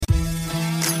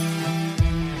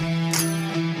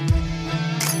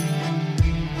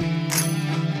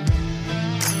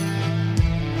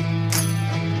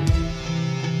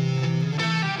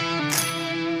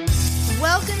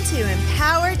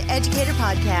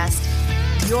Podcast,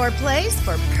 your place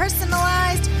for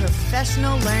personalized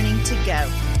professional learning to go.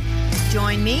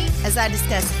 Join me as I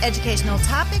discuss educational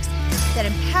topics that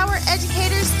empower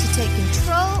educators to take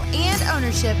control and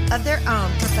ownership of their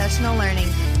own professional learning.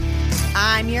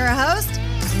 I'm your host,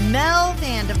 Mel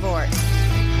Vandevort.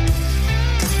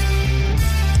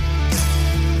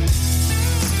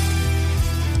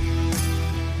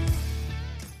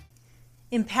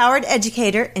 Empowered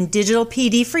Educator and Digital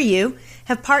PD for You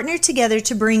have partnered together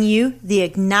to bring you the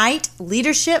Ignite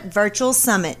Leadership Virtual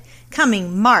Summit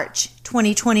coming March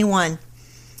 2021.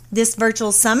 This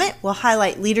virtual summit will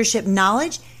highlight leadership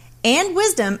knowledge and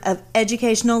wisdom of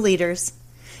educational leaders.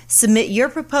 Submit your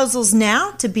proposals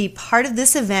now to be part of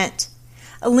this event.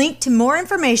 A link to more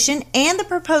information and the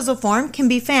proposal form can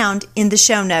be found in the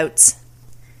show notes.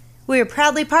 We are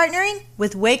proudly partnering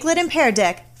with Wakelet and Pear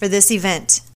Deck for this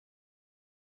event.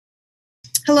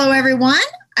 Hello, everyone.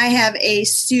 I have a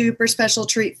super special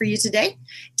treat for you today.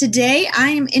 Today, I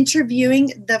am interviewing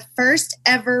the first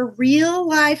ever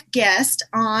real-life guest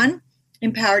on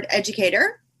Empowered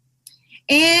Educator.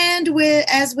 And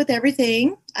as with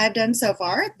everything I've done so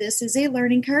far, this is a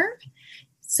learning curve.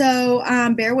 So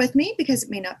bear with me because it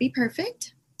may not be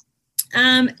perfect.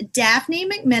 Daphne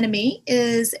McMenemy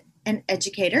is an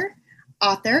educator,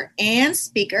 author, and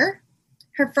speaker.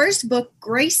 Her first book,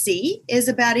 Gracie, is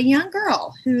about a young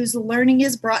girl whose learning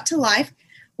is brought to life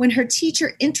when her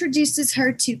teacher introduces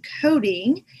her to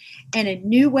coding and a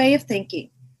new way of thinking.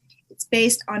 It's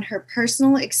based on her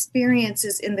personal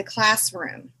experiences in the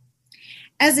classroom.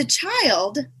 As a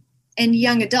child and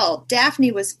young adult,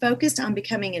 Daphne was focused on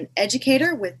becoming an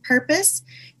educator with purpose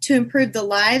to improve the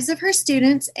lives of her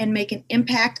students and make an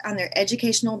impact on their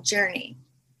educational journey.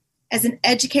 As an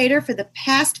educator for the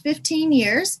past 15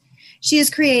 years, she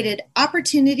has created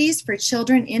opportunities for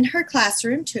children in her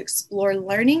classroom to explore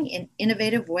learning in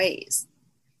innovative ways.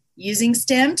 Using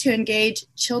STEM to engage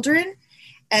children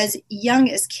as young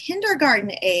as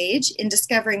kindergarten age in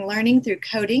discovering learning through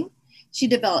coding, she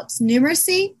develops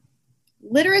numeracy,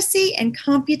 literacy, and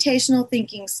computational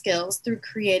thinking skills through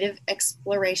creative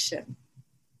exploration.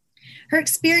 Her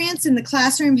experience in the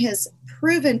classroom has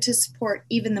proven to support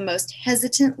even the most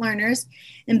hesitant learners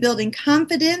in building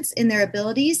confidence in their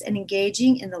abilities and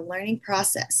engaging in the learning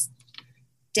process.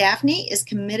 Daphne is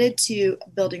committed to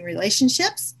building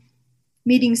relationships,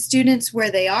 meeting students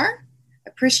where they are,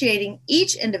 appreciating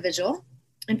each individual,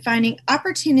 and finding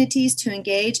opportunities to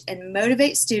engage and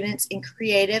motivate students in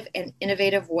creative and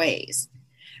innovative ways.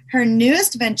 Her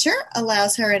newest venture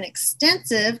allows her an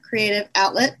extensive creative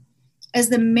outlet as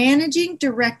the managing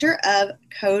director of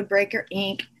Codebreaker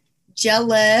Inc.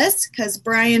 Jealous, because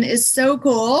Brian is so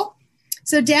cool.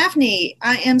 So Daphne,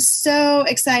 I am so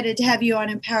excited to have you on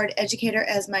Empowered Educator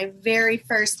as my very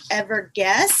first ever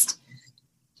guest.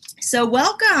 So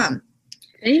welcome.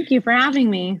 Thank you for having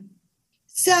me.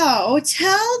 So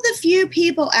tell the few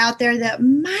people out there that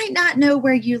might not know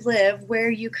where you live, where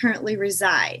you currently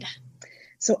reside.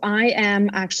 So I am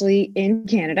actually in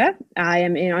Canada. I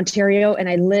am in Ontario and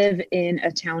I live in a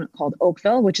town called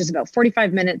Oakville, which is about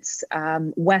 45 minutes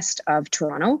west of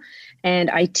Toronto.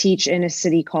 And I teach in a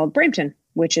city called Brampton,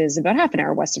 which is about half an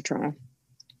hour west of Toronto.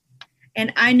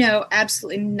 And I know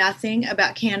absolutely nothing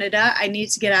about Canada. I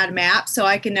need to get out a map so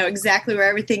I can know exactly where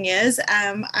everything is.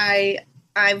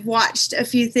 I've watched a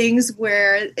few things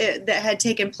that had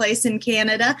taken place in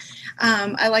Canada.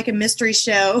 I like a mystery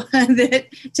show that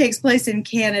takes place in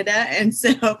Canada. And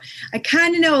so I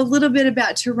kind of know a little bit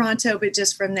about Toronto, but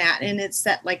just from that. And it's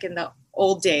set like in the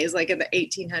old days, like in the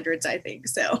 1800s, I think.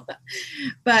 So,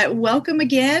 but welcome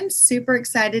again. Super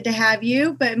excited to have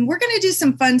you. But we're going to do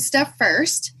some fun stuff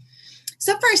first.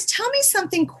 So first, tell me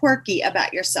something quirky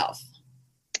about yourself.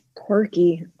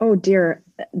 Quirky. Oh dear.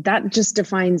 That just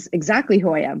defines exactly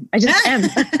who I am. I just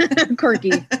am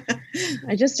quirky.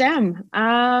 I just am.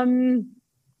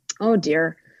 Oh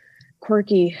dear.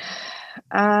 Quirky.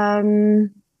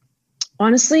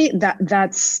 Honestly,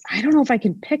 that's, I don't know if I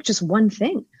can pick just one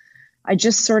thing. I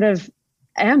just sort of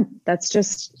am. That's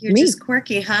just You're me. Just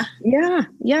quirky, huh?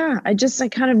 Yeah. I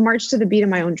kind of march to the beat of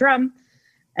my own drum.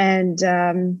 And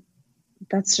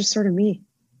that's just sort of me.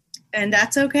 And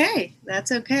that's okay.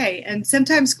 That's okay. And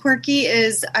sometimes quirky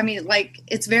is,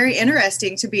 it's very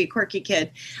interesting to be a quirky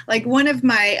kid. Like one of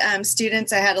my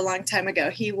students I had a long time ago,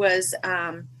 he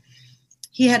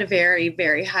had a very,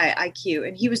 very high IQ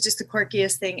and he was just the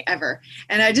quirkiest thing ever.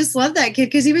 And I just love that kid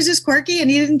because he was just quirky and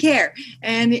he didn't care.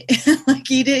 And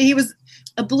he was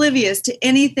oblivious to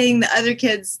anything the other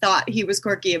kids thought he was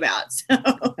quirky about. So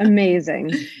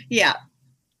amazing. Yeah.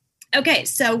 Okay,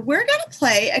 so we're going to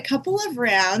play a couple of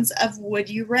rounds of Would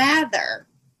You Rather.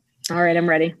 All right, I'm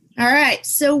ready. All right.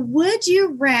 So would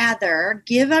you rather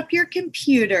give up your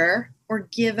computer or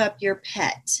give up your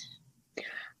pet?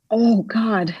 Oh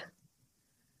God.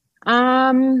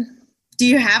 Um, Do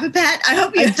you have a pet? I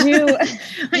hope you I do.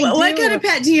 What kind of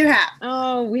pet do you have?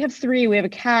 Oh, we have three. We have a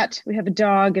cat, we have a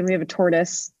dog, and we have a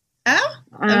tortoise. Oh,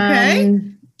 okay.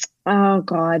 Oh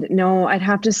God, no, I'd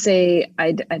have to say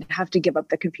I'd have to give up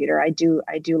the computer. I do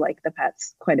like the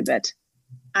pets quite a bit.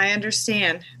 I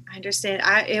understand.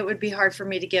 It would be hard for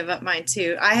me to give up mine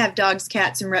too. I have dogs,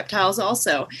 cats, and reptiles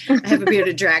also. I have a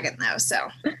bearded dragon though. So,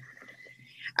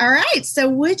 all right. So,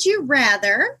 would you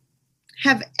rather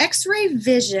have X-ray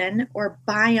vision or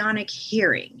bionic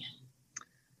hearing?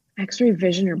 X-ray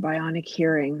vision or bionic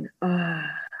hearing? I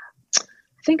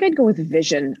think I'd go with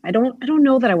vision. I don't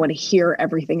know that I want to hear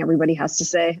everything everybody has to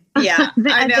say. Yeah,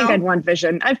 I think I'd want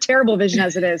vision. I have terrible vision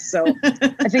as it is, so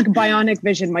I think bionic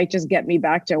vision might just get me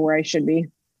back to where I should be.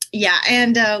 Yeah,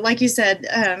 and like you said,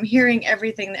 hearing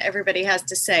everything that everybody has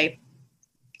to say.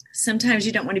 Sometimes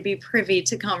you don't want to be privy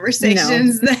to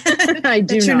conversations that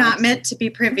you're not meant to be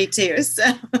privy to. So,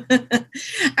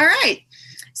 all right.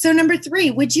 So number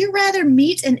 3, would you rather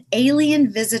meet an alien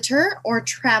visitor or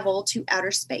travel to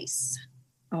outer space?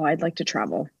 Oh, I'd like to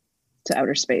travel to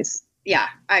outer space. Yeah,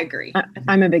 I agree.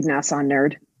 I'm a big NASA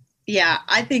nerd. Yeah,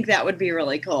 I think that would be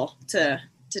really cool to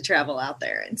travel out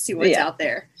there and see what's out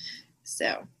there.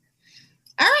 So,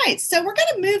 all right. So we're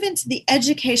going to move into the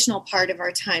educational part of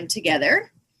our time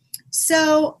together.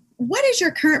 So what is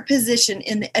your current position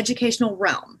in the educational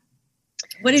realm?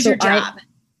 What is your job?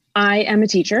 I am a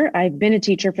teacher. I've been a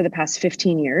teacher for the past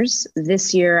 15 years.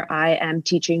 This year, I am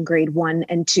teaching grade 1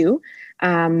 and 2.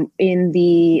 In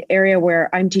the area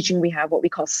where I'm teaching, we have what we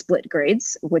call split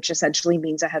grades, which essentially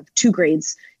means I have 2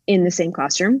 grades in the same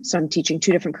classroom. So I'm teaching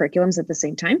 2 different curriculums at the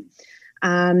same time.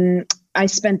 I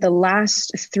spent the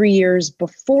last 3 years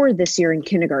before this year in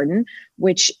kindergarten,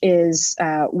 which is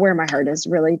where my heart is,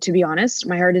 really, to be honest.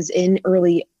 My heart is in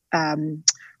early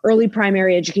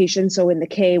primary education, so in the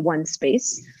K1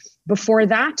 space. Before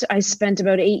that, I spent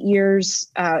about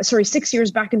 6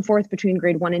 years back and forth between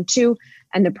grade 1 and 2,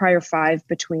 and the prior 5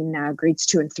 between grades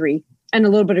 2 and 3, and a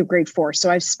little bit of grade 4.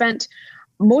 So I've spent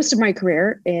most of my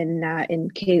career in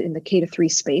the K to 3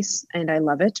 space, and I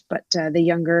love it. But the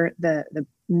younger the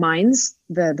minds,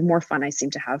 the more fun I seem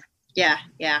to have. Yeah.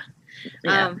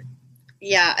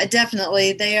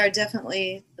 Definitely. They are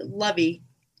definitely lovey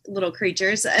little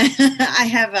creatures. I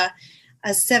have a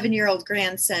 7-year-old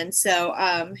grandson,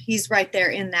 so he's right there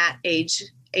in that age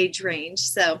range.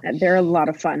 So they're a lot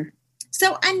of fun.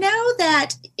 So I know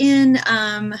that in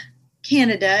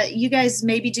Canada, you guys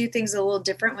maybe do things a little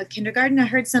different with kindergarten. I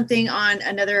heard something on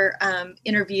another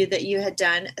interview that you had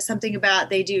done, something about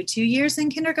they do 2 years in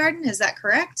kindergarten. Is that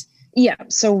correct? Yeah.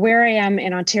 So where I am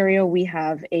in Ontario, we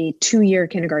have a 2-year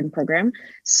kindergarten program.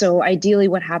 So ideally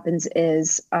what happens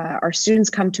is our students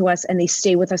come to us and they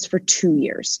stay with us for 2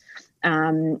 years.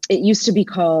 It used to be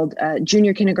called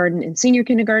junior kindergarten and senior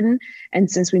kindergarten.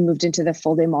 And since we moved into the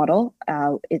full day model,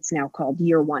 it's now called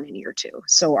year 1 and year 2.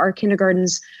 So our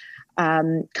kindergartens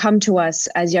come to us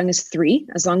as young as 3,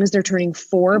 as long as they're turning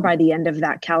 4 by the end of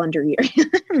that calendar year.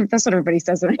 That's what everybody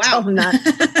says when I tell them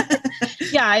that.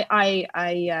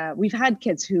 Yeah, we've had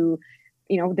kids who,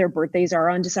 their birthdays are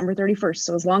on December 31st.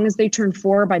 So as long as they turn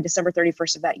 4 by December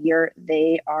 31st of that year,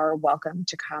 they are welcome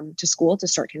to come to school to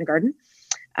start kindergarten.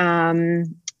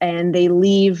 And they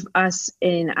leave us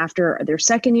after their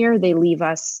second year, they leave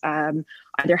us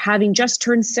either having just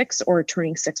turned 6 or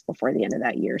turning 6 before the end of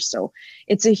that year. So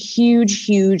it's a huge,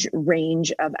 huge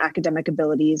range of academic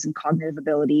abilities and cognitive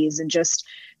abilities and just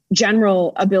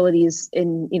general abilities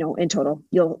in total.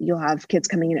 You'll have kids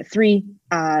coming in at 3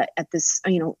 at this,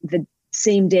 the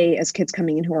same day as kids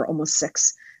coming in who are almost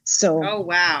 6. So, oh,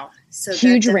 wow. So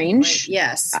huge range.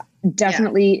 Yes.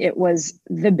 Definitely. Yeah. It was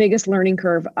the biggest learning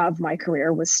curve of my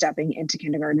career was stepping into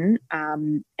kindergarten.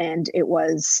 And it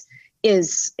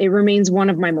remains one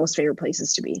of my most favorite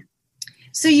places to be.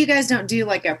 So you guys don't do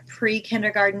like a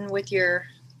pre-kindergarten with your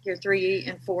 3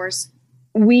 and 4s?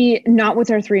 Not with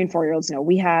our 3 and 4-year-olds. No,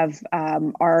 we have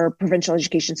our provincial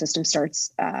education system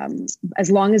starts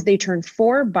as long as they turn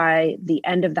 4 by the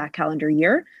end of that calendar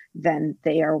year, then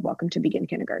they are welcome to begin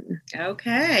kindergarten.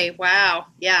 Okay. Wow.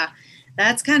 Yeah.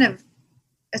 It's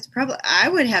probably, I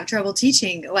would have trouble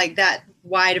teaching like that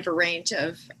wide of a range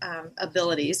of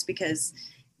abilities because,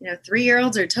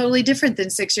 3-year-olds are totally different than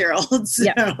 6-year-olds.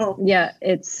 So. Yeah.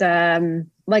 It's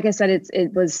like I said,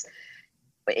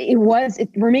 it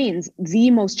remains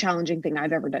the most challenging thing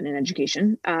I've ever done in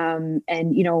education. And,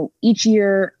 each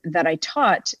year that I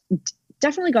taught,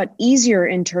 definitely got easier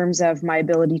in terms of my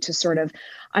ability to sort of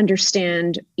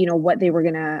understand, what they were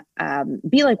going to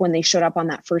be like when they showed up on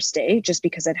that first day, just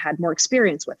because I'd had more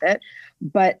experience with it.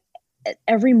 But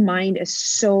every mind is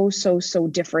so, so, so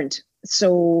different.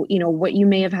 So, what you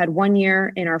may have had one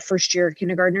year in our first year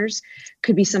kindergartners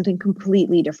could be something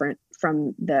completely different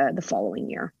from the following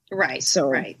year. Right. So,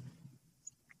 right.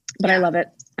 But yeah. I love it.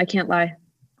 I can't lie.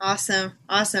 Awesome.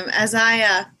 As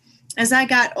I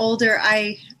got older,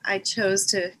 I chose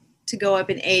to go up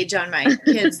in age on my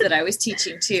kids that I was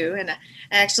teaching too. And I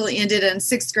actually ended in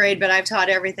 6th grade, but I've taught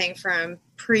everything from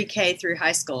pre-K through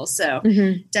high school. So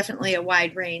definitely a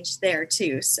wide range there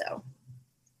too. So,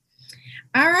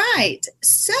 all right.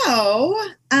 So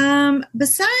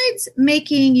besides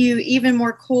making you even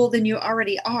more cool than you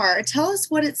already are, tell us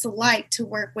what it's like to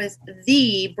work with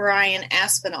the Brian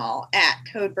Aspinall at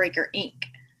Codebreaker Inc.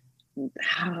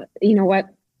 You know what?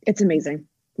 It's amazing.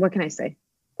 What can I say?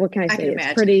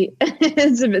 It's pretty,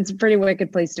 it's a pretty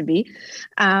wicked place to be.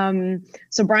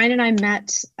 So Brian and I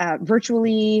met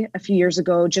virtually a few years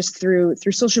ago, just through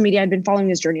social media. I'd been following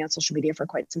his journey on social media for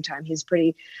quite some time. He's a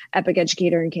pretty epic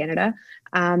educator in Canada.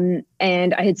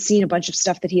 And I had seen a bunch of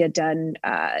stuff that he had done,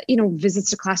 visits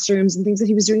to classrooms and things that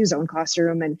he was doing in his own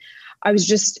classroom. And I was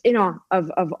just in awe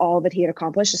of all that he had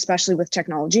accomplished, especially with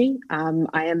technology.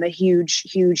 I am a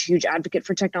huge advocate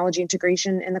for technology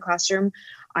integration in the classroom.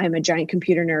 I'm a giant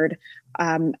computer nerd.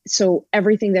 So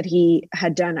everything that he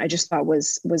had done, I just thought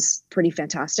was pretty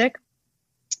fantastic.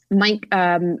 Mike,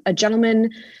 a gentleman,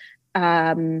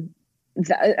 a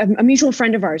mutual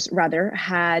friend of ours, rather,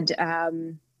 had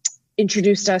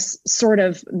introduced us sort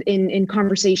of in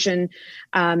conversation.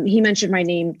 He mentioned my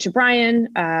name to Brian.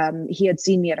 He had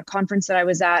seen me at a conference that I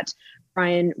was at.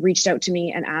 Brian reached out to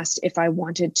me and asked if I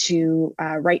wanted to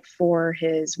write for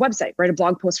his website, write a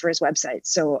blog post for his website.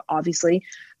 So obviously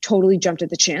totally jumped at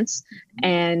the chance.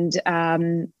 And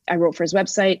I wrote for his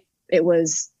website. It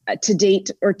was to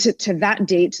that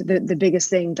date, the biggest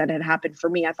thing that had happened for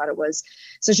me. I thought it was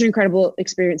such an incredible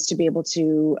experience to be able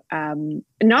to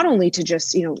not only to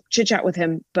just, chit chat with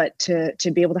him, but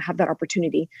to be able to have that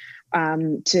opportunity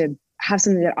to have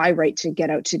something that I write to get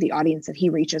out to the audience that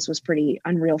he reaches was pretty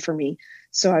unreal for me.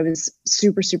 So I was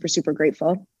super, super, super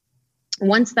grateful.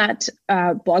 Once that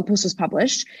blog post was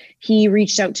published, he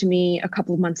reached out to me a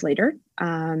couple of months later,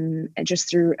 just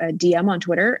through a DM on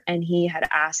Twitter, and he had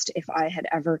asked if I had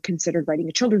ever considered writing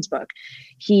a children's book.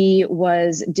 He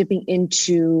was dipping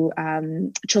into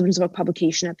children's book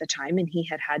publication at the time, and he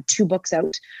had 2 books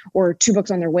out, or 2 books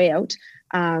on their way out.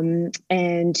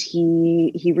 And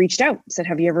he reached out, said,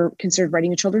 "Have you ever considered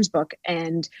writing a children's book?"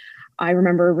 And I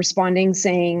remember responding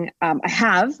saying, I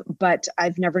have, but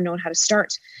I've never known how to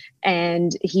start.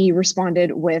 And he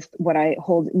responded with what I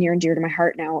hold near and dear to my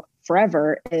heart now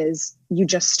forever is, "You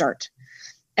just start."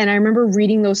 And I remember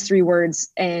reading those 3 words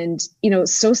and,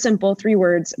 so simple, 3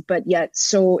 words, but yet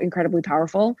so incredibly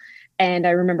powerful. And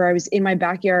I remember I was in my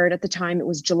backyard at the time. It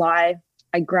was July.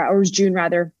 It was June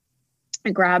rather. I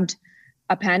grabbed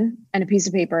a pen and a piece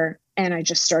of paper and I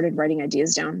just started writing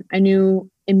ideas down. I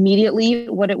knew immediately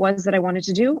what it was that I wanted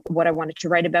to do, what I wanted to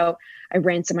write about. I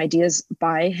ran some ideas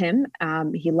by him.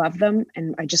 He loved them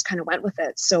and I just kind of went with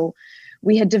it. So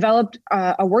we had developed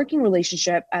a working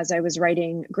relationship as I was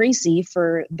writing Gracie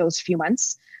for those few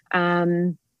months.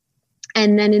 And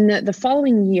then in the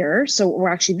following year, so we're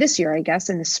actually this year, I guess,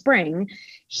 in the spring,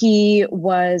 he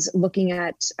was looking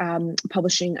at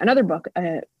publishing another book,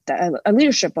 a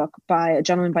leadership book by a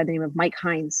gentleman by the name of Mike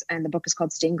Hines, and the book is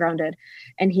called Staying Grounded.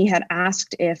 And he had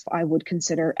asked if I would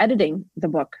consider editing the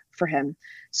book for him.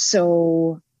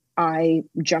 So I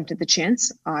jumped at the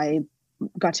chance. I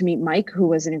got to meet Mike, who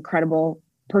was an incredible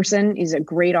person. He's a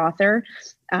great author,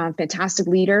 fantastic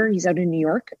leader. He's out in New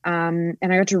York. And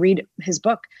I got to read his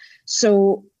book.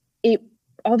 So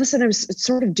all of a sudden I was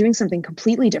sort of doing something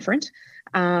completely different.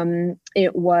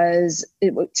 It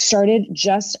started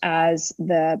just as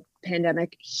the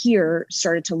pandemic here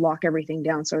started to lock everything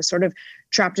down. So I was sort of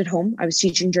trapped at home. I was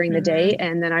teaching during the day,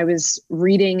 and then I was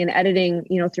reading and editing,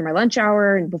 through my lunch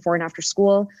hour and before and after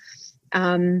school.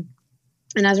 And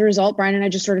as a result, Brian and I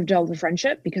just sort of developed a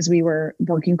friendship because we were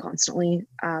working constantly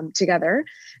together.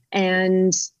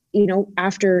 And,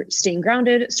 after Staying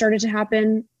Grounded started to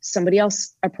happen, somebody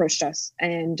else approached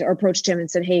him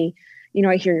and said, "Hey,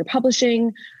 I hear you're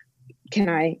publishing. Can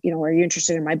I, are you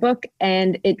interested in my book?"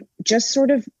 And it just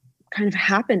sort of kind of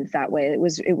happened that way. It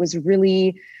was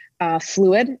really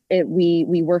fluid.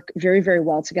 We work very, very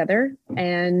well together.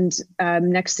 And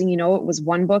next thing you know, it was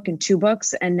 1 book and 2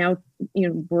 books. And now,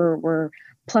 we're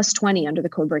plus 20 under the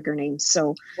Codebreaker name.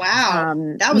 So wow,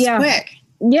 that was quick.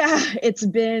 Yeah, it's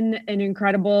been an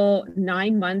incredible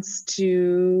 9 months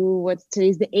to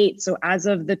today's the 8th. So as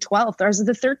of the 12th, or as of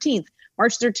the 13th,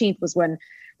 March 13th was when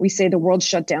we say the world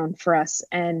shut down for us.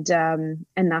 And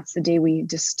that's the day we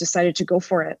just decided to go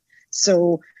for it.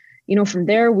 So, from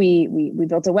there, we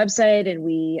built a website,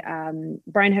 and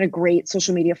Brian had a great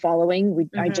social media following.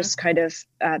 I just kind of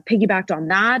piggybacked on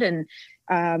that, and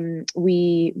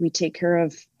we take care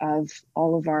of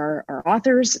all of our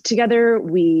authors together.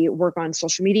 We work on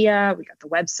social media. We got the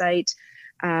website,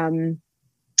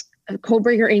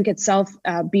 Codebreaker Inc. itself.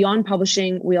 Beyond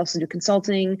publishing, we also do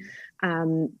consulting,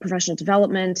 professional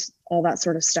development, all that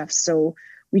sort of stuff. So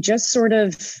we just sort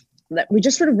of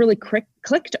really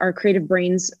clicked. Our creative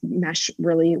brains mesh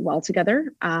really well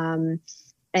together. And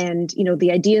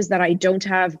the ideas that I don't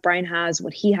have, Brian has.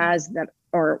 What he has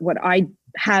or what I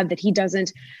have that he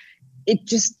doesn't,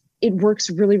 it works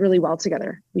really, really well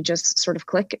together. We just sort of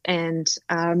click, and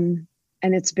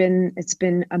it's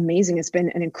been amazing. It's been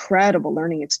an incredible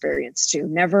learning experience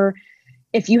too.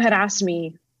 If you had asked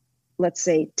me, let's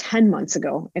say 10 months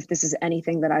ago, if this is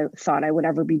anything that I thought I would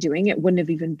ever be doing, it wouldn't have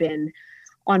even been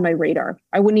on my radar.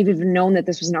 I wouldn't have even known that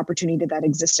this was an opportunity that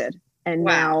existed. And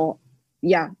wow.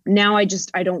 now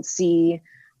I don't see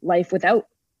life without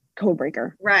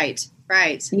Codebreaker. Right.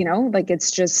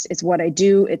 It's what I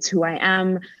do. It's who I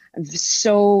am. I'm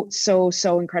so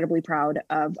incredibly proud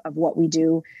of what we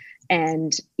do,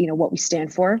 and what we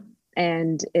stand for.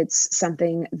 And it's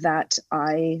something that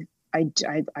I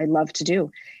love to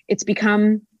do. It's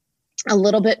become a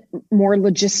little bit more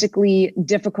logistically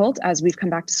difficult as we've come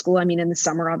back to school. I mean, in the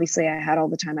summer, obviously I had all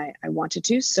the time I wanted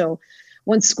to. So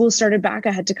once school started back,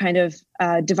 I had to kind of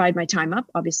divide my time up,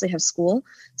 obviously have school.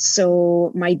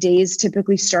 So my days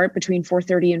typically start between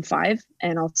 4:30 and 5,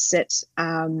 and I'll sit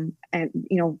and,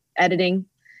 editing,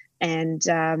 and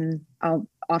I'll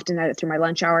often edit through my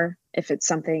lunch hour if it's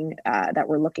something that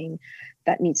we're looking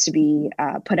that needs to be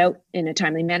put out in a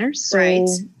timely manner. So, right.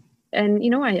 And,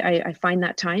 I find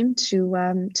that time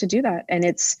to do that. And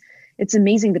it's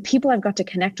amazing. The people I've got to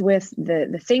connect with,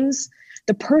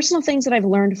 the personal things that I've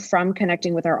learned from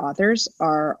connecting with our authors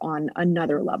are on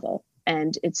another level.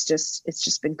 And it's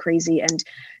just been crazy. And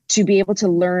to be able to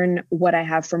learn what I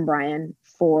have from Brian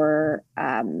for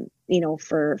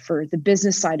the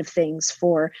business side of things,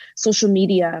 for social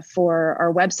media, for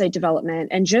our website development,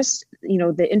 and just,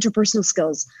 the interpersonal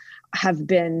skills have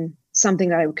been something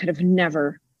that I could have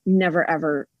never,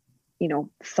 ever,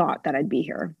 thought that I'd be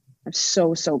here. I'm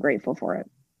so grateful for it.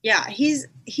 Yeah.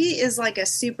 He is like a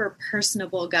super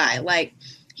personable guy. Like,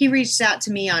 he reached out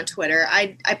to me on Twitter.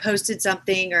 I posted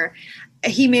something, or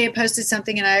he may have posted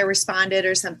something and I responded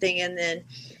or something. And then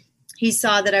he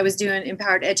saw that I was doing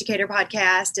Empowered Educator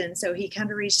podcast. And so he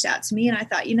kind of reached out to me, and I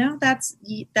thought,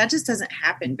 that just doesn't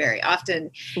happen very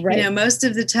often. Right. Most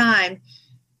of the time,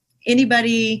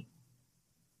 anybody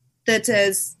that's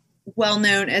as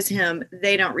well-known as him,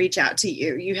 they don't reach out to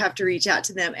you. You have to reach out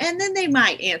to them, and then they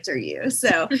might answer you.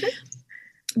 So,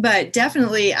 but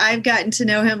definitely I've gotten to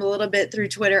know him a little bit through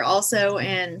Twitter also,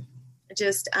 and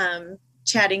just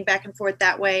chatting back and forth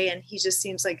that way. And he just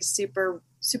seems like a super,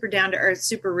 super down to earth,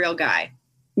 super real guy.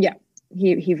 Yeah,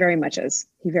 he very much is.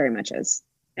 He very much is.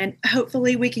 And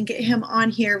hopefully we can get him on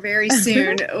here very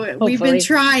soon. We've been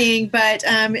trying, but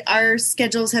our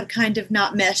schedules have kind of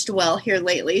not meshed well here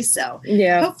lately. So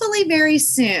yeah, hopefully very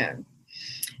soon.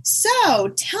 So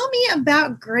tell me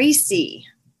about Gracie.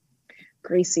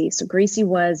 So Gracie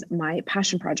was my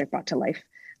passion project brought to life,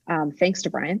 thanks to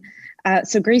Brian.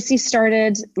 So Gracie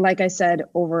started, like I said,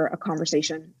 over a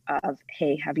conversation of,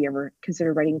 hey, have you ever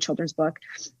considered writing a children's book?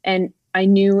 And I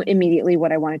knew immediately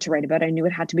what I wanted to write about. I knew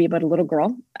it had to be about a little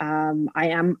girl. I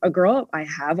am a girl. I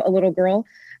have a little girl.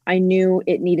 I knew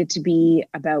it needed to be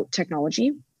about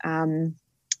technology. I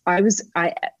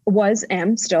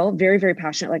am still very, very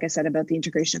passionate, like I said, about the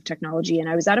integration of technology. And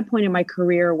I was at a point in my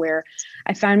career where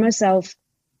I found myself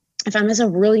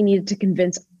really needed to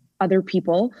convince other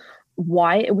people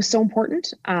why it was so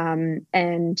important,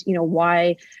 and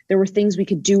why there were things we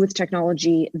could do with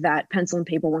technology that pencil and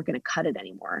paper weren't going to cut it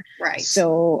anymore. Right.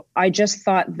 So I just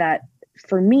thought that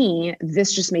for me,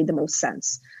 this just made the most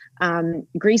sense.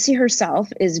 Gracie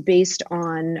herself is based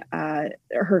on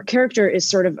her character is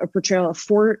sort of a portrayal of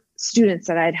 4 students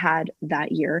that I'd had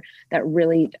that year that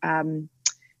really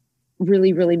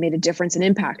made a difference and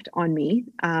impact on me.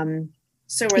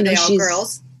 So were they all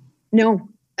girls? No.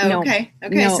 Oh, no, okay.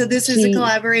 No, so this is a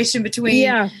collaboration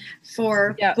between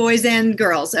 4 boys and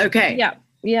girls. Okay.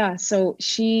 Yeah. So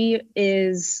she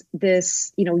is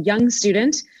this, young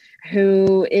student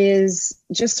who is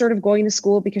just sort of going to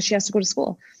school because she has to go to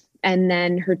school. And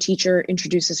then her teacher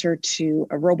introduces her to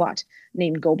a robot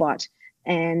named GoBot,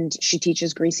 and she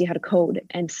teaches Gracie how to code.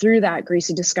 And through that,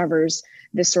 Gracie discovers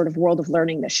this sort of world of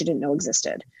learning that she didn't know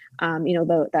existed.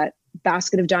 That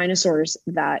basket of dinosaurs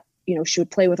that, she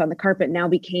would play with on the carpet now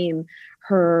became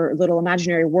her little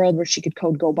imaginary world where she could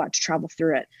code GoBot to travel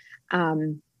through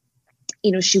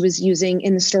it. She was using,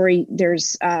 in the story,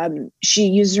 she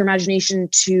uses her imagination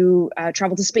to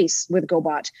travel to space with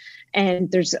GoBot.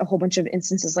 And there's a whole bunch of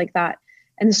instances like that.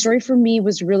 And the story for me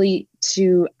was really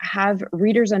to have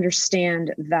readers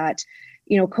understand that,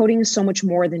 coding is so much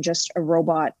more than just a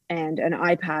robot and an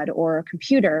iPad or a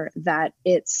computer, that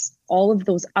it's all of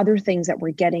those other things that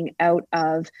we're getting out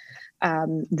of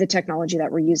the technology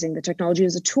that we're using. The technology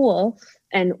is a tool,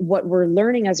 and what we're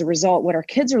learning as a result, what our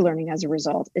kids are learning as a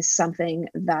result, is something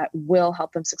that will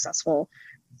help them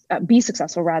be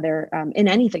successful in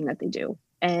anything that they do.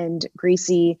 And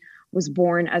Gracie was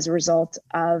born as a result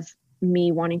of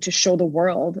me wanting to show the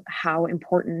world how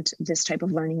important this type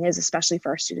of learning is, especially for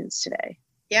our students today.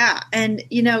 Yeah. And,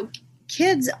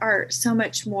 kids are so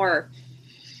much more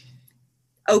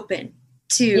open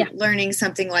to learning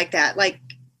something like that. Like,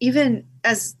 even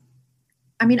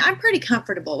I'm pretty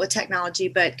comfortable with technology,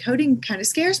 but coding kind of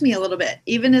scares me a little bit,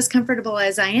 even as comfortable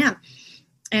as I am.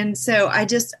 And so I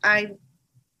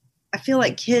feel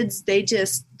like kids, they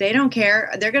don't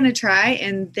care. They're going to try,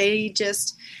 and they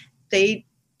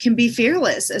can be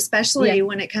fearless, especially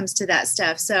when it comes to that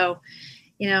stuff. So,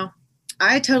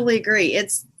 I totally agree.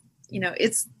 It's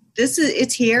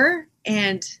here,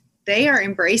 and they are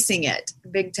embracing it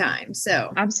big time.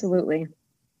 So absolutely.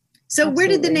 So where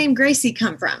did the name Gracie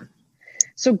come from?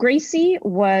 So Gracie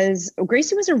was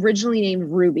originally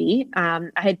named Ruby. I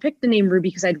had picked the name Ruby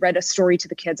because I'd read a story to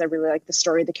the kids. I really liked the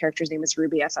story. The character's name is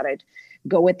Ruby. I thought I'd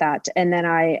go with that. And then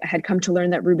I had come to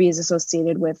learn that Ruby is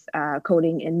associated with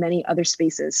coding in many other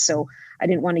spaces. So I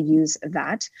didn't want to use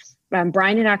that.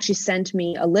 Brian had actually sent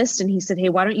me a list, and he said, hey,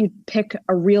 why don't you pick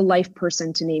a real life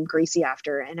person to name Gracie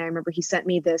after? And I remember he sent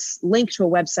me this link to a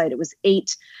website. It was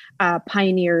 8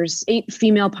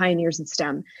 female pioneers in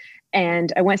STEM.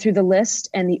 And I went through the list,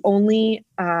 and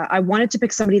I wanted to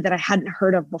pick somebody that I hadn't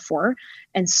heard of before.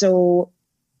 And so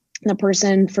the first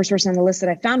person on the list that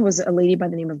I found was a lady by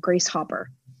the name of Grace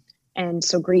Hopper. And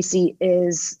so Gracie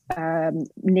is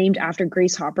named after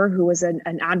Grace Hopper, who was an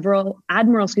admiral,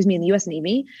 in the U.S.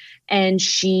 Navy. And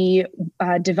she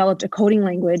developed a coding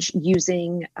language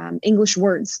using English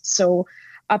words. So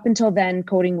up until then,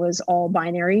 coding was all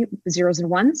binary, zeros and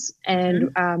ones.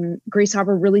 And Grace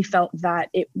Hopper really felt that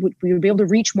we would be able to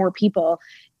reach more people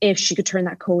if she could turn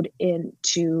that code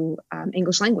into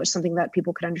English language, something that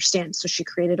people could understand. So she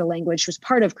created a language. She was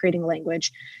part of creating a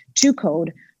language to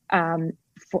code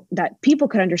that people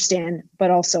could understand, but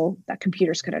also that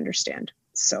computers could understand.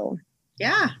 So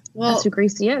yeah, well, that's who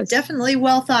Gracie is. Definitely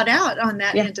well thought out on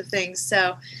that end of things.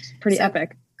 So pretty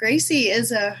epic. Gracie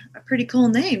is a pretty cool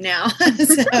name now.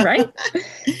 Right.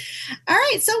 All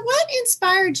right. So what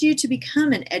inspired you to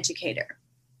become an educator?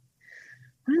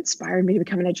 What inspired me to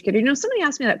become an educator? Somebody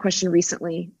asked me that question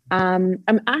recently. I'm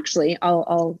going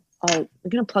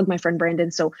to plug my friend Brandon.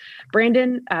 So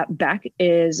Brandon Beck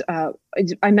is,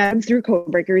 I met him through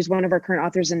Codebreaker. He's one of our current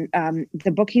authors. And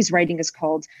the book he's writing is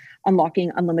called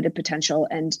Unlocking Unlimited Potential.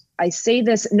 And I say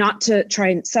this not to try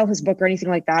and sell his book or anything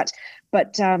like that,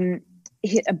 but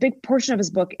a big portion of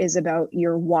his book is about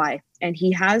your why. And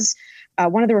he has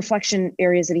one of the reflection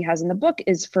areas that he has in the book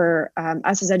is for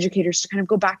us as educators to kind of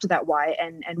go back to that why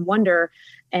and wonder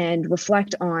and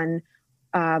reflect on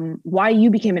why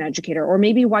you became an educator, or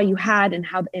maybe why you had, and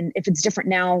how, and if it's different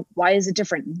now, why is it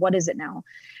different? What is it now?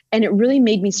 And it really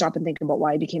made me stop and think about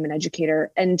why I became an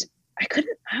educator. And I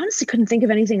honestly couldn't think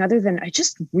of anything other than I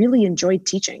just really enjoyed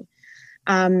teaching.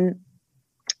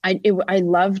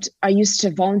 I used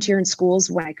to volunteer in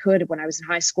schools when I could. When I was in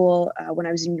high school, when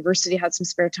I was in university, I had some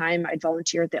spare time, I'd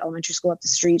volunteer at the elementary school up the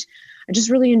street. I just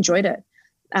really enjoyed it.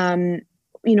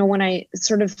 When I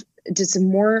sort of did some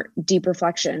more deep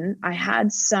reflection, I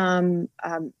had some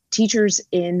teachers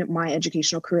in my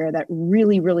educational career that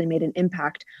really, really made an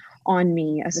impact on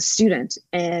me as a student.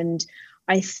 And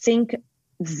I think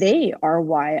they are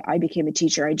why I became a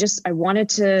teacher. I wanted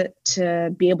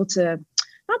to be able to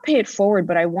not pay it forward,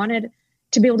 but I wanted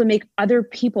to be able to make other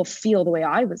people feel the way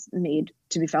I was made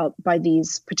to be felt by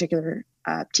these particular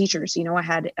teachers. I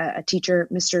had a teacher,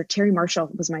 Mr. Terry Marshall,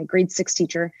 was my grade 6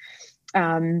 teacher.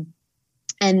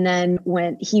 And then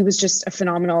when he was just a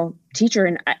phenomenal teacher,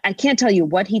 and I can't tell you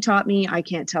what he taught me. I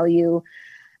can't tell you,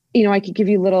 I could give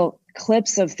you little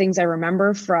clips of things I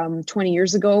remember from 20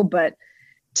 years ago, but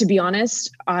to be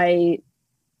honest, I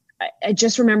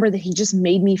just remember that he just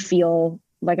made me feel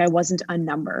like I wasn't a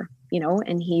number,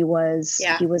 and he was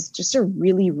Yeah. just a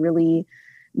really, really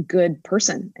good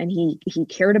person. And he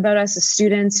cared about us as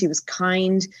students. He was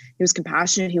kind, he was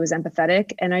compassionate, he was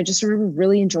empathetic. And I just remember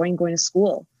really enjoying going to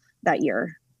school that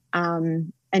year.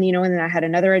 And then I had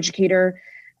another educator,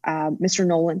 Mr.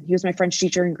 Nolan. He was my French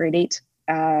teacher in grade 8.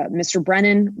 Mr.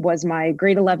 Brennan was my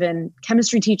grade 11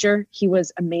 chemistry teacher. He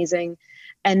was amazing.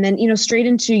 And then, straight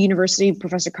into university,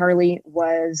 Professor Carley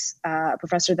was a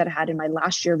professor that I had in my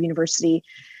last year of university.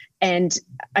 And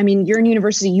I mean, you're in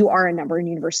university, you are a number in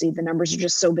university. The numbers are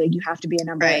just so big, you have to be a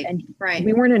number. Right. And right.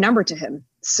 we weren't a number to him.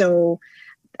 So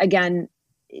again,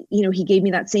 he gave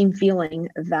me that same feeling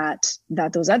that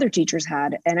those other teachers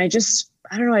had. And I just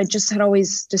had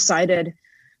always decided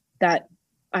that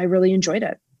I really enjoyed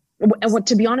it. And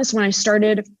to be honest, when I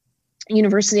started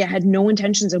university, I had no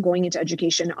intentions of going into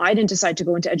education. I didn't decide to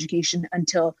go into education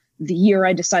until the year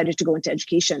I decided to go into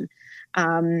education.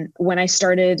 When I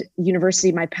started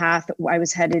university, my path, I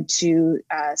was headed to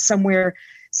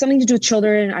something to do with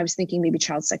children. I was thinking maybe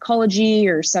child psychology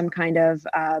or some kind of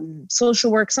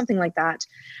social work, something like that.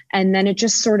 And then it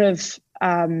just sort of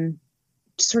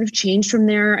changed from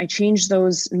there. I changed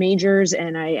those majors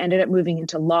and I ended up moving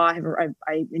into law.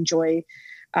 I enjoy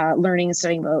learning and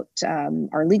studying about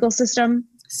our legal system.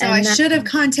 So I should have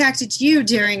contacted you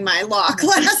during my law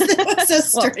class. That was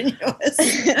so strenuous.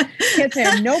 Can't say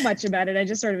I know much about it. I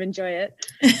just sort of enjoy it.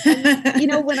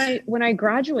 And, when I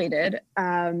graduated,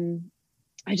 I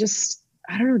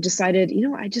decided,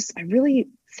 I really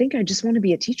think I just want to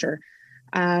be a teacher.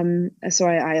 So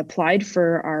I applied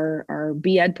for our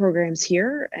B.Ed programs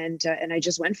here and I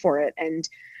just went for it. And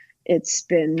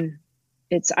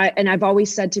I've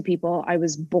always said to people, I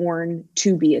was born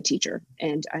to be a teacher,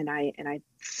 and I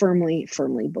firmly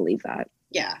believe that.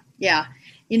 Yeah. Yeah.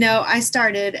 I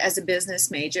started as a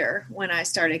business major when I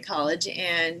started college,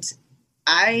 and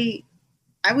I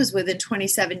was within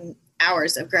 27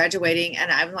 hours of graduating, and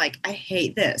I'm like, I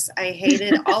hate this. I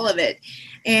hated all of it.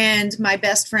 And my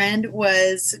best friend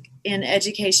was in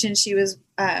education. She was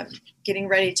getting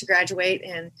ready to graduate.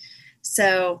 And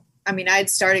so I'd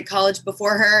started college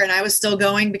before her, and I was still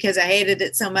going because I hated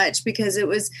it so much, because it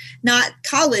was not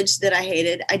college that I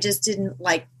hated. I just didn't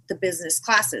like the business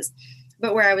classes.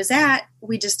 But where I was at,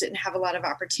 we just didn't have a lot of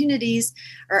opportunities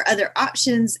or other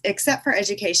options except for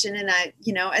education. And I,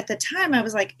 at the time I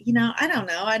was like, I don't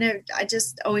know. I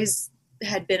just always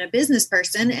had been a business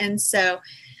person. And so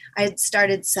I had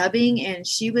started subbing, and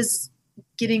she was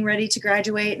getting ready to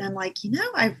graduate. And I'm like,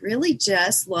 I really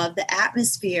just love the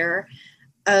atmosphere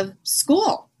of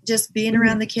school, just being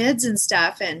around the kids and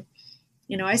stuff. And,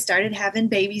 I started having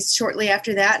babies shortly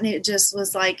after that. And it just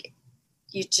was like,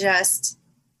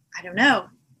 I don't know.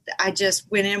 I just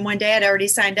went in one day. I'd already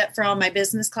signed up for all my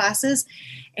business classes,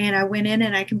 and I went in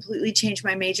and I completely changed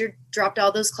my major, dropped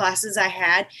all those classes I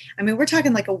had. We're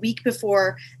talking like a week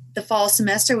before the fall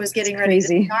semester was getting ready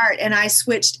to start, and I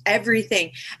switched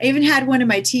everything. I even had one of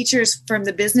my teachers from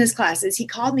the business classes. He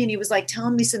called me and he was like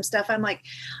telling me some stuff. I'm like,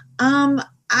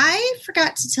 I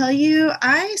forgot to tell you,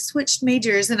 I switched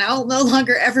majors and I'll no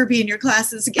longer ever be in your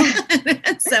classes again.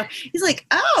 So he's like,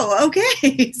 oh,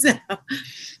 okay. So,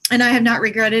 and I have not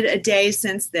regretted a day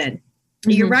since then.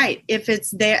 Mm-hmm. You're right. If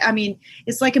it's there,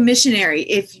 it's like a missionary.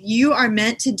 If you are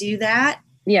meant to do that,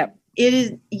 yep, it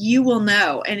is, you will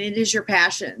know, and it is your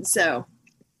passion. So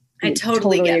I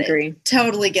totally get agree. It.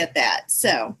 Totally get that.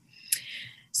 So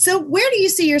where do you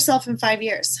see yourself in 5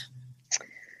 years?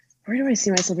 Where do I see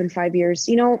myself in 5 years?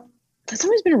 That's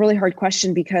always been a really hard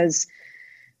question, because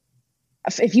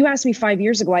if you asked me 5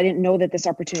 years ago, I didn't know that this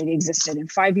opportunity existed.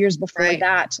 And 5 years before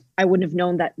that, I wouldn't have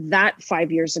known that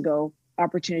 5 years ago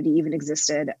opportunity even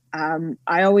existed.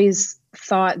 I always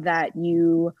thought that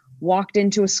you walked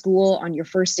into a school on your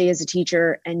first day as a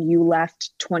teacher and you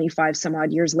left 25 some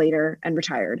odd years later and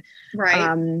retired. Right.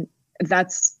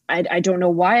 I don't know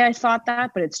why I thought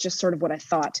that, but it's just sort of what I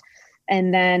thought.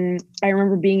 And then I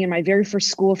remember being in my very first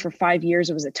school for 5 years.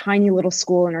 It was a tiny little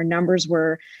school, and our numbers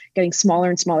were getting smaller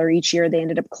and smaller each year. They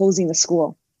ended up closing the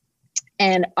school.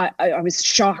 And I was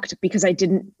shocked, because it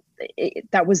didn't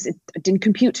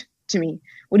compute to me.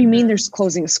 What do you mean there's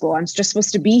closing a school? I'm just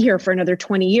supposed to be here for another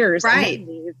 20 years. Right.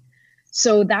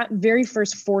 So that very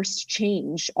first forced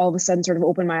change all of a sudden sort of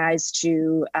opened my eyes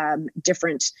to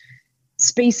different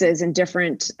spaces and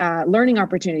different learning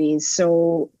opportunities.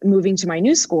 So moving to my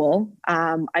new school,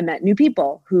 I met new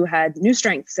people who had new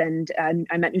strengths, and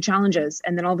I met new challenges.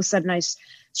 And then all of a sudden I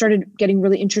started getting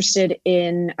really interested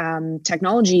in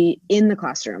technology in the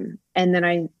classroom. And then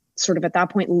I sort of at that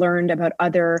point learned about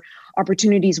other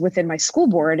opportunities within my school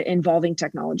board involving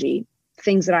technology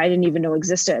things that I didn't even know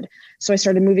existed. So I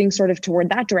started moving sort of toward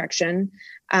that direction.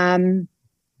 And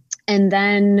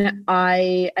then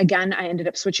I ended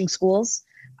up switching schools.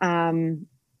 And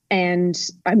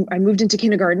I moved into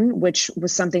kindergarten, which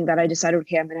was something that I decided,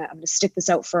 okay, I'm gonna stick this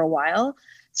out for a while,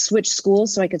 switch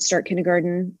schools so I could start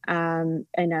kindergarten in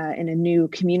a new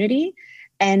community.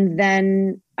 And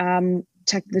then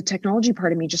the technology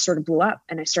part of me just sort of blew up,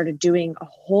 and I started doing a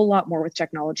whole lot more with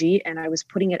technology, and I was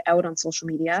putting it out on social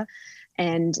media.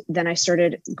 And then I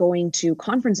started going to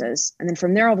conferences. And then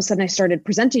from there, all of a sudden I started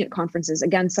presenting at conferences,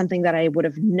 again, something that I would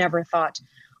have never thought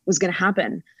was going to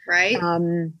happen. Right.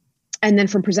 And then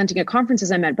from presenting at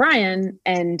conferences, I met Brian,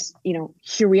 and,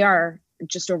 here we are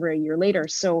just over a year later.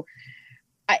 So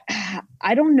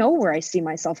I don't know where I see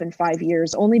myself in 5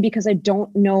 years, only because I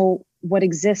don't know what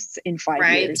exists in 5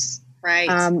 years. Right.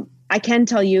 I can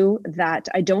tell you that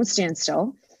I don't stand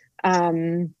still.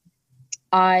 I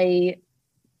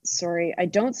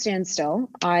don't stand still.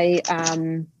 I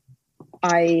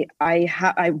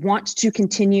want to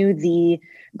continue the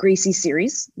Gracie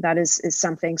series. That is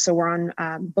something. So we're on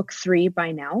book 3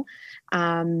 by now.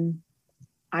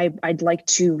 I'd like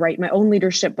to write my own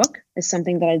leadership book, is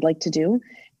something that I'd like to do.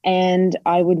 And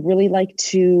I would really like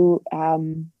to, I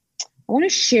want to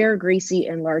share Gracie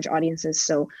in large audiences.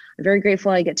 So I'm very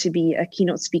grateful I get to be a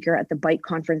keynote speaker at the BITE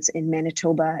conference in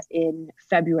Manitoba in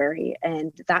February.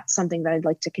 And that's something that I'd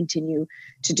like to continue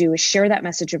to do, is share that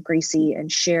message of Gracie and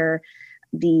share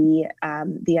the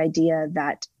idea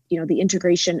that, the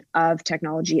integration of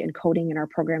technology and coding in our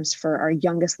programs for our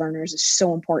youngest learners is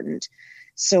so important.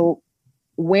 So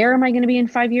where am I going to be in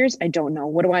 5 years? I don't know.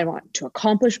 What do I want to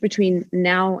accomplish between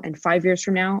now and 5 years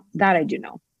from now? That I do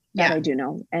know. I do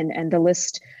know. And the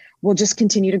list will just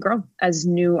continue to grow as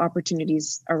new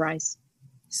opportunities arise.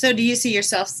 So do you see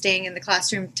yourself staying in the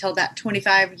classroom till that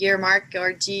 25-year mark,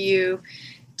 or do you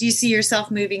see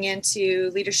yourself moving into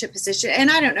leadership position?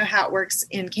 And I don't know how it works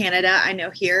in Canada. I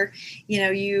know here,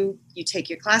 you take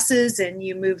your classes and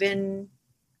you move in,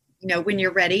 when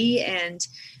you're ready, and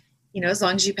as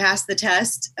long as you pass the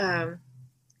test.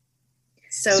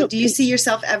 So do you see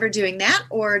yourself ever doing that,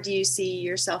 or do you see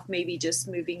yourself maybe just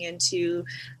moving into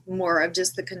more of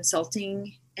just the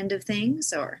consulting end of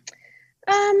things, or?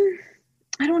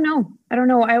 I don't know.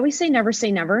 I always say never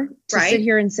to right. Sit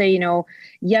here and say,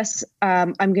 yes,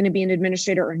 I'm going to be an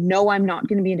administrator, or no, I'm not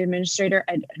going to be an administrator.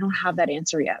 I don't have that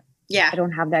answer yet. Yeah. I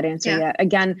don't have that answer yet.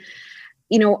 Again,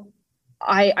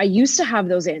 I used to have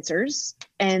those answers,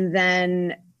 and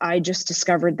then I just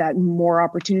discovered that more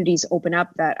opportunities open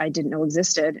up that I didn't know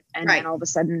existed. And then all of a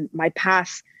sudden my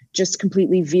path just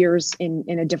completely veers in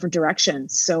a different direction.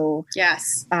 So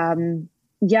yes.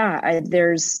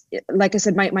 There's, like I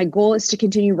said, my goal is to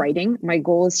continue writing. My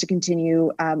goal is to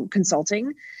continue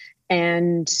consulting.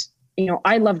 And,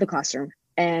 I love the classroom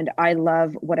and I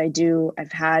love what I do.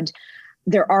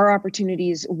 There are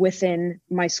opportunities within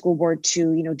my school board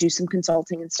to, do some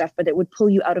consulting and stuff, but it would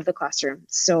pull you out of the classroom.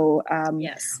 So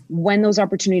when those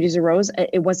opportunities arose,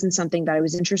 it wasn't something that I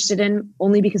was interested in,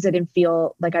 only because I didn't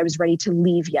feel like I was ready to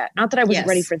leave yet. Not that I wasn't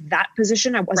ready for that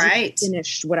position. I wasn't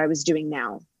finished what I was doing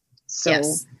now. So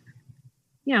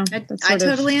I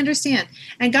totally understand.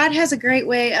 And God has a great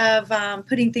way of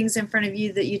putting things in front of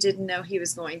you that you didn't know he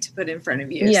was going to put in front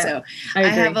of you. Yeah, so I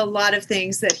have a lot of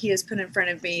things that he has put in front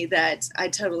of me that I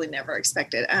totally never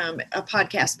expected. A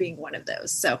podcast being one of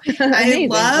those. So I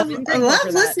love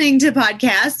listening to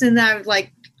podcasts, and I was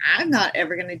like, I'm not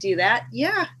ever going to do that.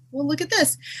 Yeah. Well, look at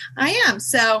this. I am.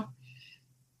 So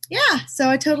so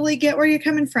I totally get where you're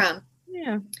coming from.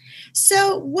 Yeah.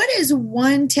 So what is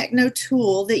one techno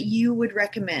tool that you would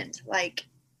recommend? Like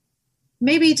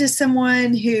maybe to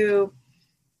someone who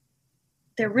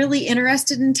they're really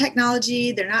interested in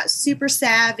technology, they're not super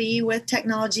savvy with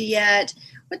technology yet.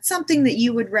 What's something that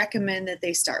you would recommend that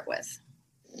they start with?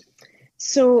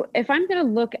 So if I'm going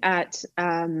to look at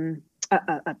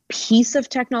a piece of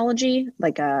technology,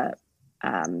 like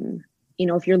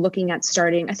if you're looking at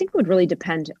starting, I think it would really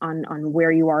depend on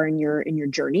where you are in your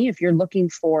journey. If you're looking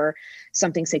for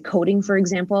something, say coding, for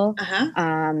example,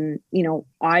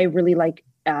 I really like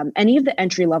any of the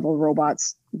entry level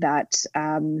robots that,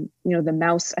 the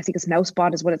mouse, I think it's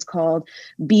MouseBot is what it's called.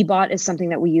 Bbot is something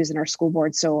that we use in our school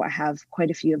board. So I have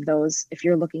quite a few of those. If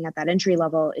you're looking at that entry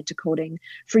level into coding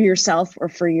for yourself or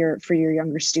for your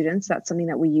younger students, that's something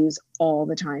that we use all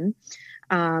the time.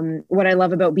 What I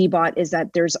love about Bbot is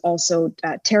that there's also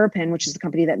Terrapin, which is the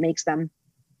company that makes them.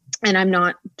 And I'm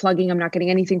not plugging, I'm not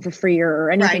getting anything for free or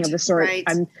anything of the sort.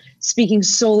 I'm speaking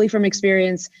solely from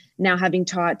experience now, having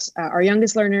taught our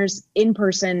youngest learners in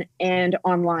person and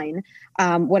online.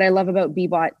 What I love about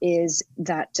Bbot is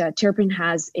that Terrapin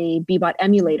has a Bbot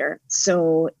emulator.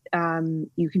 So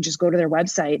you can just go to their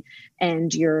website,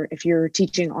 and if you're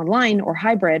teaching online or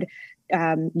hybrid,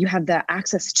 you have the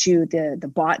access to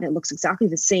the bot, and it looks exactly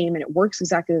the same, and it works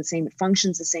exactly the same. It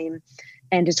functions the same.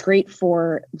 And it's great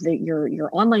for your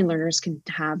online learners can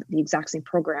have the exact same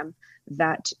program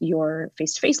that your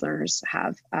face-to-face learners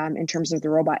have in terms of the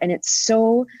robot. And it's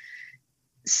so,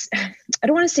 I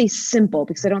don't want to say simple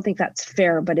because I don't think that's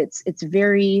fair, but it's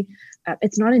very,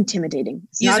 it's not intimidating.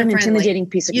 It's not an intimidating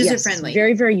piece of user-friendly.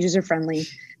 Very, very user-friendly.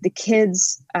 The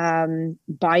kids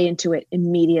buy into it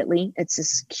immediately. It's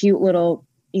this cute little,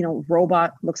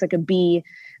 robot, looks like a bee.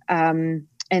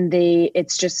 And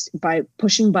it's just by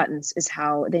pushing buttons is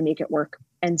how they make it work.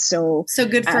 And so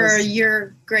good for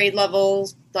your grade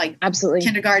levels, like absolutely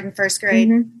kindergarten, first grade.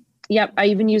 Mm-hmm. Yep. I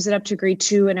even use it up to grade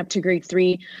 2 and up to grade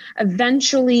 3.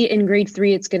 Eventually in grade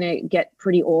 3, it's going to get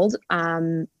pretty old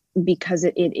because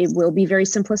it will be very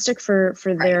simplistic for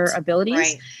their abilities.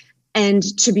 Right. And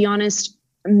to be honest,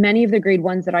 many of the grade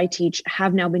 1s that I teach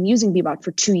have now been using Bbot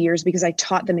for 2 years because I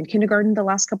taught them in kindergarten the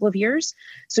last couple of years.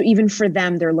 So even for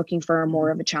them, they're looking for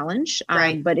more of a challenge.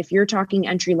 Right. But if you're talking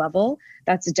entry level,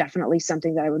 that's definitely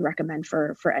something that I would recommend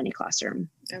for any classroom.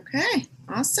 Okay,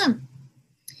 awesome.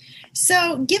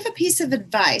 So give a piece of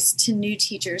advice to new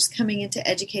teachers coming into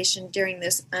education during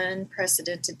this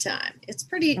unprecedented time. It's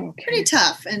pretty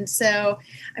tough. And so,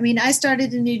 I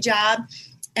started a new job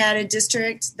at a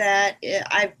district that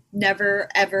I've never,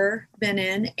 ever been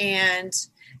in. And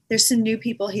there's some new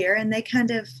people here, and they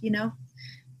kind of,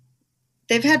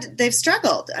 they've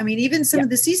struggled. Even some of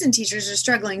the seasoned teachers are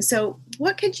struggling. So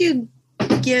what kind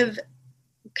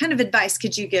of advice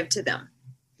could you give to them?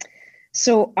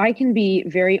 So I can be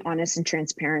very honest and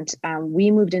transparent.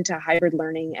 We moved into hybrid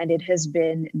learning, and it has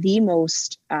been the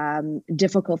most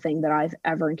difficult thing that I've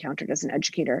ever encountered as an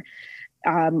educator.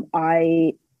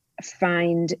 I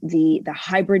find the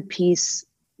hybrid piece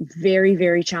very,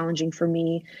 very challenging for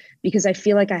me because I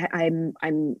feel like I'm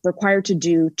required to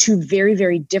do 2 very,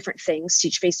 very different things,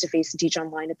 teach face-to-face and teach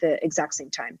online at the exact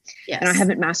same time. Yes. And I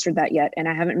haven't mastered that yet. And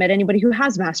I haven't met anybody who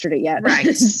has mastered it yet.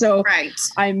 Right. So right.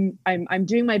 I'm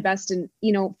doing my best. And,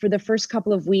 for the first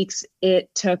couple of weeks,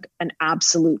 it took an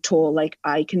absolute toll. Like,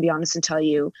 I can be honest and tell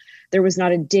you, there was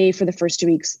not a day for the first 2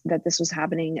 weeks that this was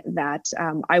happening that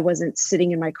I wasn't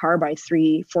sitting in my car by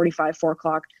 3:45, 4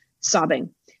 o'clock sobbing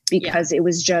because it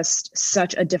was just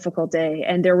such a difficult day.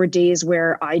 And there were days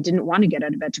where I didn't want to get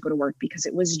out of bed to go to work because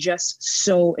it was just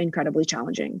so incredibly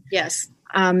challenging. Yes.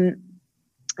 I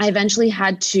eventually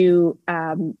had to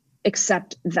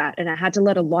accept that, and I had to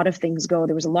let a lot of things go.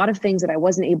 There was a lot of things that I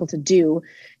wasn't able to do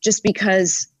just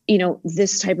because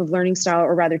this type of learning style,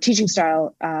 or rather teaching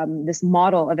style, this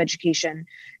model of education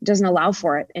doesn't allow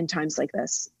for it in times like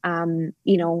this.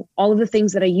 All of the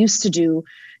things that I used to do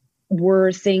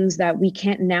were things that we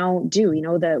can't now do,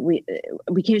 that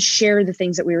we can't share the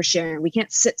things that we were sharing. We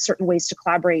can't sit certain ways to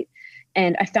collaborate.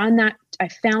 And I found that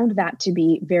to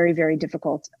be very, very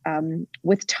difficult.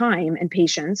 With time and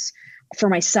patience for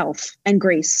myself and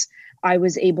grace, I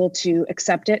was able to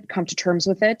accept it, come to terms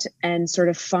with it, and sort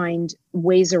of find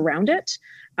ways around it.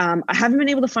 I haven't been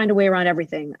able to find a way around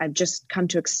everything. I've just come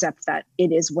to accept that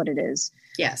it is what it is.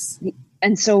 Yes.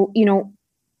 And so,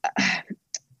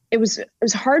 it was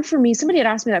hard for me. Somebody had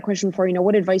asked me that question before,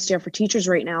 what advice do you have for teachers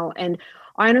right now? And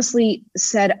I honestly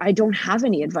said, I don't have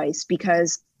any advice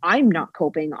because I'm not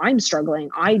coping. I'm struggling.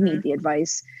 I need the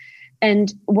advice.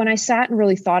 And when I sat and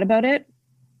really thought about it,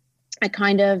 I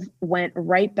kind of went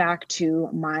right back to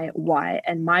my why,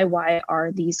 and my why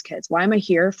are these kids. Why am I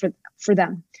here for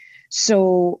them?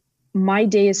 So my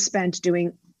day is spent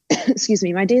doing,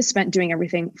 doing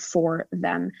everything for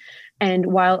them. And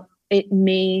while it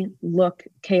may look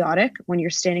chaotic when you're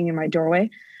standing in my doorway,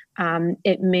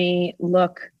 it may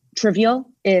look trivial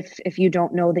if you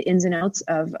don't know the ins and outs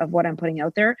of what I'm putting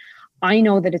out there. I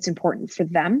know that it's important for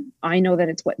them. I know that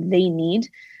it's what they need.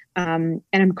 And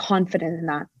I'm confident in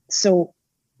that. So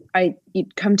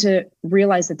you'd come to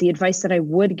realize that the advice that I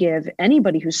would give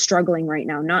anybody who's struggling right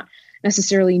now, not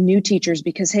necessarily new teachers,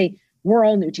 because, hey, we're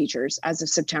all new teachers as of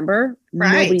September.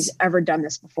 Right. Nobody's ever done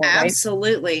this before,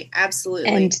 Absolutely. right? Absolutely.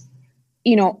 And,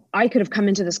 I could have come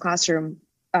into this classroom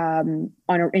in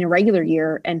a regular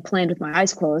year and planned with my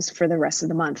eyes closed for the rest of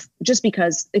the month, just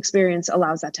because experience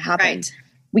allows that to happen. Right.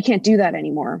 We can't do that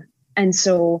anymore. And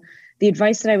so the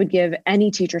advice that I would give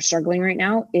any teacher struggling right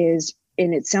now is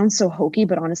and it sounds so hokey,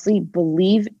 but honestly,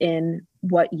 believe in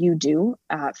what you do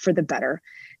for the better.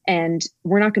 And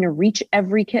we're not going to reach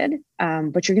every kid,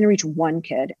 but you're going to reach one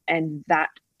kid, and that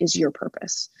is your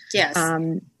purpose. Yes.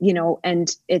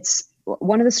 And it's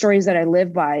one of the stories that I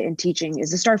live by in teaching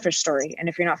is the starfish story. And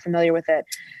if you're not familiar with it,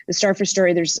 the starfish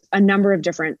story, there's a number of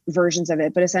different versions of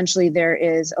it, but essentially there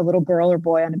is a little girl or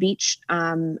boy on a beach.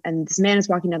 And this man is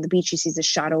walking down the beach. He sees a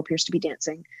shadow appears to be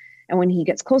dancing. And when he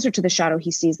gets closer to the shadow,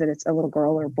 he sees that it's a little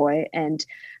girl or boy. And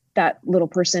that little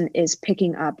person is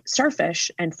picking up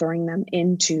starfish and throwing them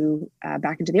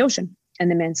back into the ocean. And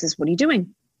the man says, "What are you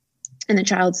doing?" And the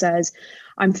child says,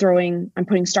 I'm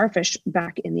putting starfish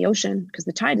back in the ocean because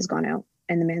the tide has gone out.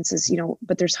 And the man says,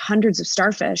 but there's hundreds of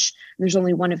starfish. And there's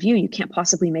only one of you. You can't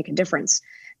possibly make a difference.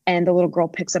 And the little girl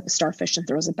picks up a starfish and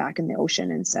throws it back in the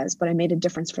ocean and says, but I made a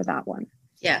difference for that one.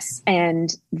 Yes.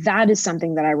 And that is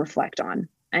something that I reflect on.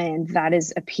 And that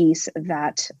is a piece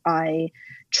that I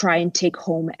try and take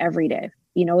home every day.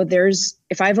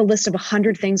 If I have a list of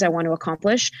 100 things I want to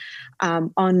accomplish,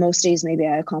 on most days, maybe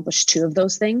I accomplish 2 of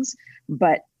those things,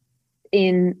 but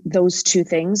in those 2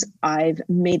 things, I've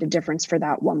made a difference for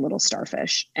that one little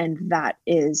starfish. And that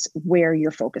is where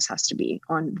your focus has to be,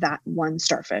 on that one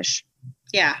starfish.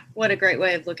 Yeah. What a great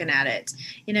way of looking at it.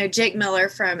 Jake Miller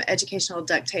from Educational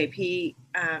Duct Tape, he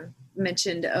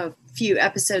mentioned a few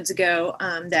episodes ago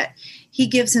that he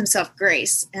gives himself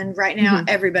grace. And right now,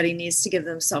 everybody needs to give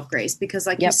themselves grace because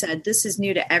like you said, this is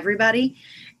new to everybody.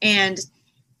 And,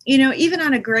 even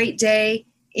on a great day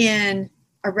in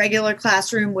a regular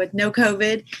classroom with no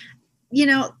COVID,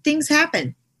 things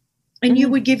happen and you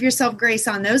would give yourself grace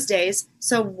on those days.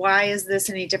 So why is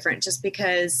this any different? Just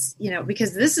because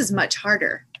this is much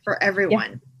harder for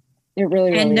everyone. Yeah. It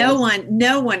really and is.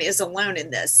 no one is alone in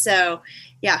this. So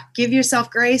yeah, give yourself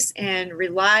grace and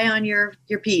rely on your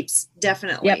peeps.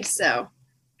 Definitely. Yep. So,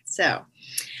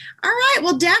 all right.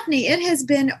 Well, Daphne, it has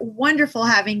been wonderful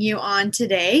having you on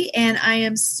today. And I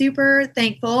am super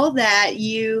thankful that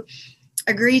you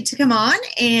agreed to come on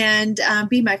and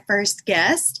be my first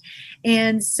guest.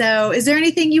 And so is there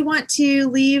anything you want to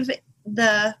leave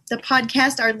the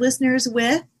podcast, our listeners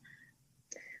with?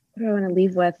 What do I want to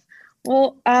leave with?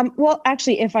 Well,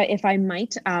 actually, if I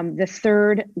might, the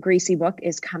 3rd Gracie book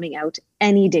is coming out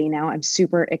any day now. I'm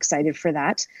super excited for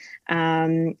that.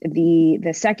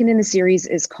 The second in the series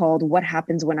is called What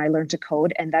Happens When I Learn to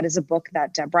Code. And that is a book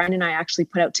that Brian and I actually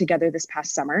put out together this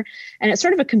past summer. And it's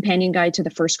sort of a companion guide to the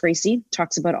first Gracie.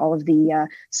 Talks about all of the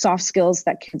soft skills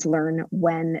that kids learn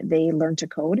when they learn to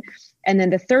code. And then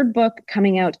the 3rd book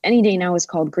coming out any day now is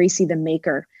called Gracie the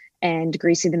Maker. And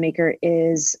Gracie the Maker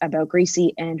is about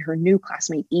Gracie and her new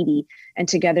classmate, Edie. And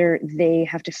together they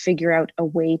have to figure out a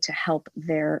way to help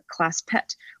their class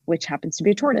pet, which happens to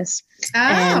be a tortoise.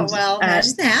 Oh, well,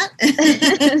 imagine that.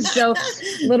 So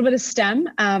a little bit of STEM.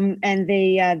 And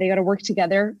they got to work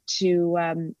together to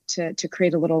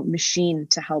create a little machine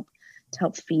to help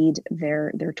feed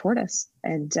their tortoise.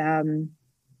 And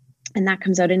that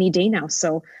comes out any day now.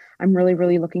 So I'm really,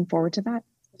 really looking forward to that.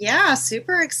 Yeah,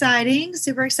 super exciting.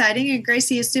 And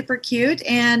Gracie is super cute.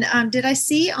 And did I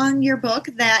see on your book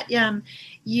that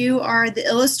you are the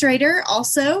illustrator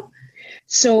also?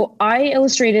 So I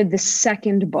illustrated the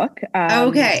 2nd book.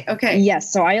 Okay.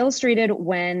 Yes. So I illustrated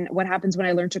What Happens When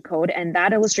I Learn to Code. And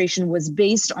that illustration was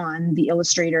based on the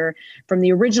illustrator from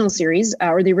the original series,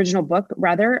 or the original book,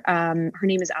 rather. Her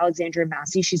name is Alexandra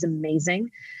Massey. She's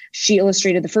amazing. She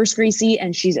illustrated the first Gracie,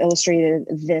 and she's illustrated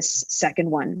this 3rd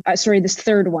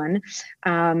one.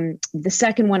 The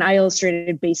 2nd one I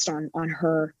illustrated based on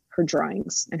her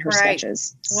drawings and her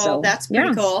sketches. Well, so, that's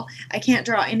pretty cool. I can't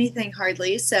draw anything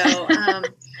hardly. So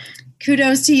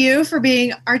kudos to you for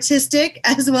being artistic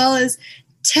as well as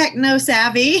techno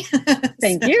savvy.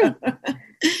 Thank you.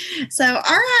 So, all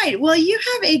right. Well, you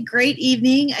have a great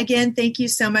evening. Again, thank you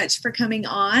so much for coming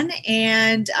on.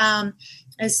 And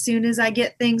as soon as I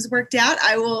get things worked out,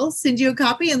 I will send you a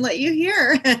copy and let you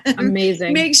hear.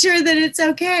 Amazing. Make sure that it's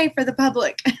okay for the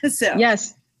public. So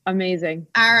yes. Amazing.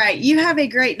 All right. You have a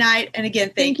great night. And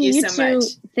again, thank you so much.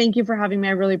 Thank you for having me.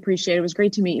 I really appreciate it. It was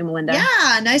great to meet you, Melinda.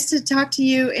 Yeah. Nice to talk to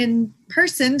you in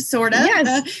person, sort of.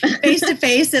 Yes. Face to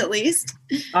face, at least.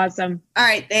 Awesome. All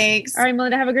right. Thanks. All right,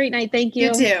 Melinda. Have a great night. Thank you.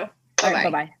 You too. Bye-bye. All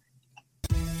right, bye-bye.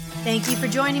 Thank you for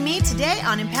joining me today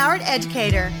on Empowered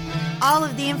Educator. All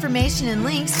of the information and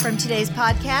links from today's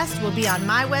podcast will be on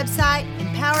my website,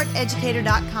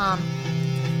 empowerededucator.com.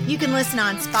 You can listen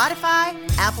on Spotify,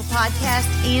 Apple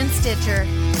Podcasts, and Stitcher.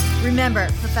 Remember,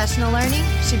 professional learning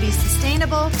should be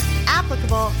sustainable,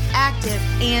 applicable, active,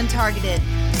 and targeted.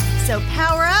 So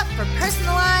power up for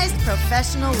personalized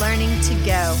professional learning to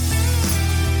go.